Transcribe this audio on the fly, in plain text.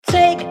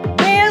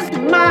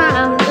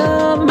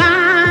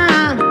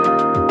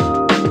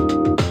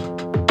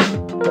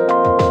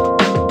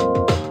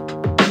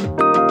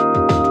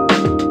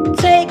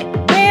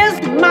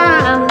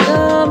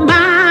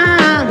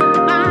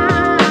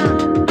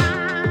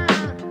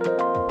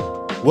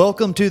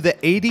Welcome to the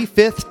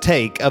 85th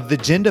take of the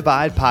Gen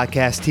Divide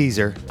podcast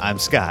teaser. I'm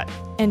Scott.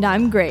 And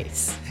I'm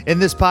Grace. In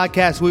this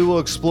podcast, we will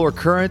explore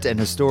current and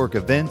historic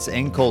events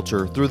and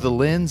culture through the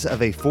lens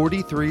of a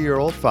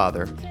 43-year-old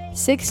father,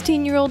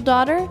 16-year-old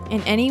daughter,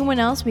 and anyone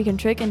else we can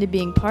trick into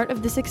being part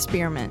of this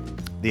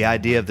experiment. The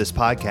idea of this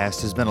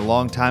podcast has been a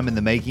long time in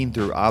the making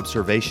through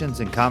observations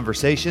and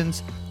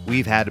conversations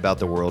we've had about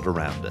the world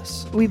around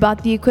us. We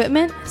bought the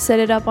equipment, set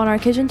it up on our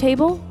kitchen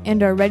table,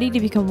 and are ready to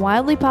become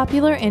wildly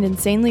popular and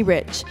insanely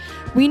rich.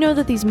 We know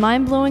that these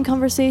mind-blowing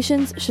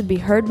conversations should be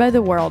heard by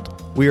the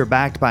world. We are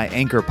backed by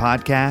Anchor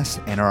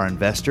Podcasts and our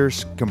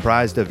investors,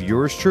 comprised of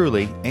yours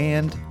truly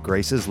and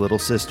Grace's little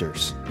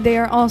sisters. They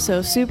are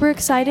also super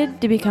excited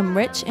to become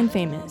rich and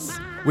famous.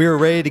 We are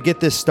ready to get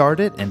this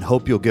started and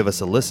hope you'll give us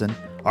a listen.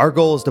 Our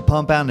goal is to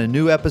pump out a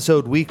new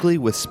episode weekly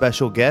with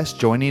special guests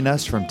joining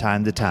us from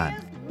time to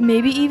time.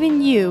 Maybe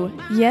even you,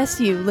 yes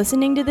you,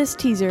 listening to this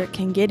teaser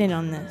can get in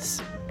on this.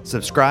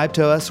 Subscribe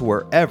to us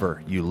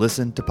wherever you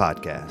listen to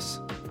podcasts.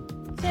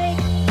 Take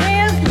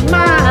his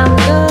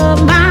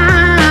mind,